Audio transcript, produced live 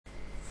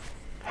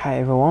Hi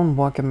everyone,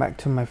 welcome back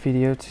to my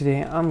video.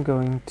 Today I'm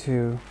going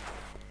to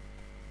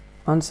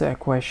answer a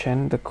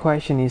question. The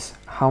question is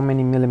how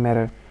many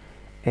millimeter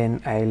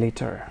in a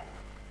liter?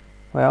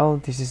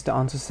 Well, this is the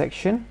answer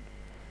section.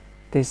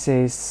 This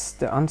is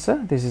the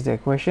answer. This is the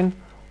equation.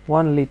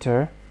 1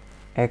 liter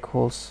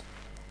equals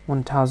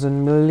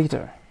 1000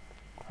 milliliter.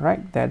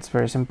 Right? That's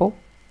very simple.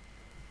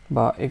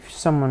 But if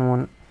someone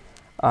want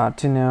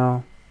to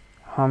know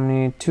how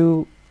many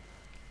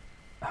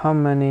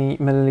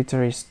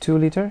milliliter is 2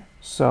 liter,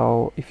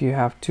 so if you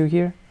have 2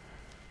 here,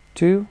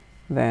 2,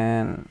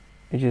 then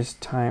you just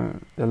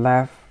time the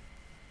left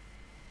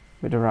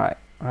with the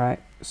right?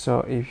 So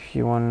if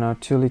you want to know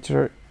 2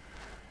 liter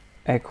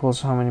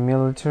equals how many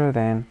milliliter,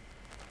 then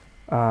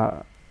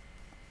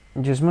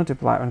just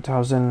multiply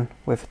 1000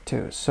 with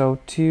 2. So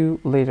 2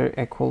 liter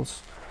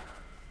equals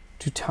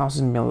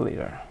 2000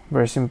 milliliter.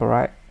 Very simple,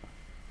 right?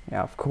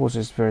 Yeah, of course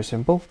it's very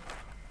simple.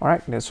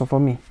 Alright, that's all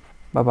for me.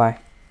 Bye bye.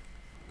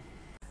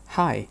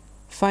 Hi,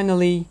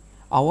 finally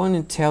I want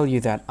to tell you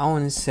that I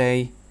want to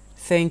say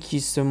thank you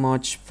so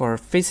much for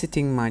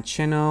visiting my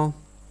channel,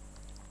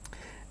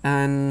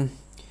 and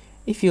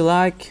if you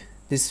like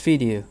this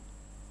video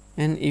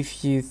and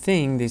if you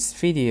think this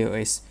video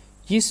is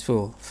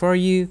useful for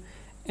you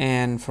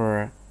and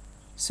for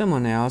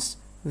someone else,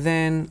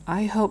 then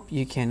I hope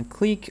you can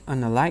click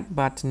on the like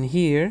button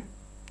here,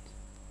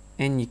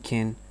 and you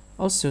can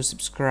also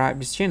subscribe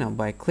this channel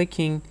by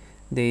clicking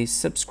the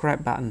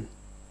subscribe button.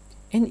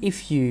 And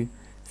if you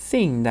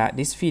think that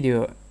this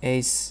video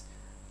is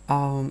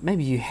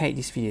maybe you hate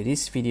this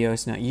video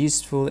is not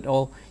useful at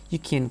all, you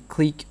can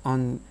click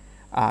on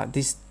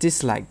this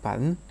dislike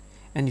button.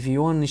 And if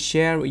you want to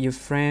share with your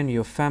friend,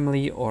 your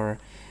family, or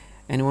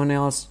anyone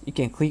else, you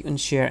can click on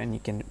share, and you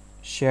can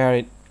share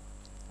it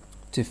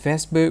to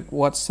Facebook,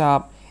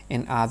 WhatsApp,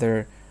 and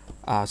other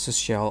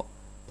social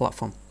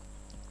platform.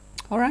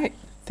 Alright,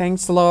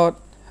 thanks a lot.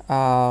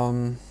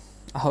 I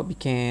hope you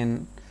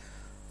can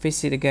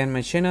visit again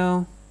my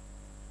channel.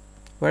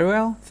 Very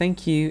well,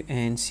 thank you,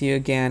 and see you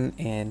again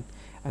in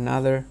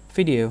another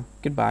video.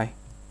 Goodbye.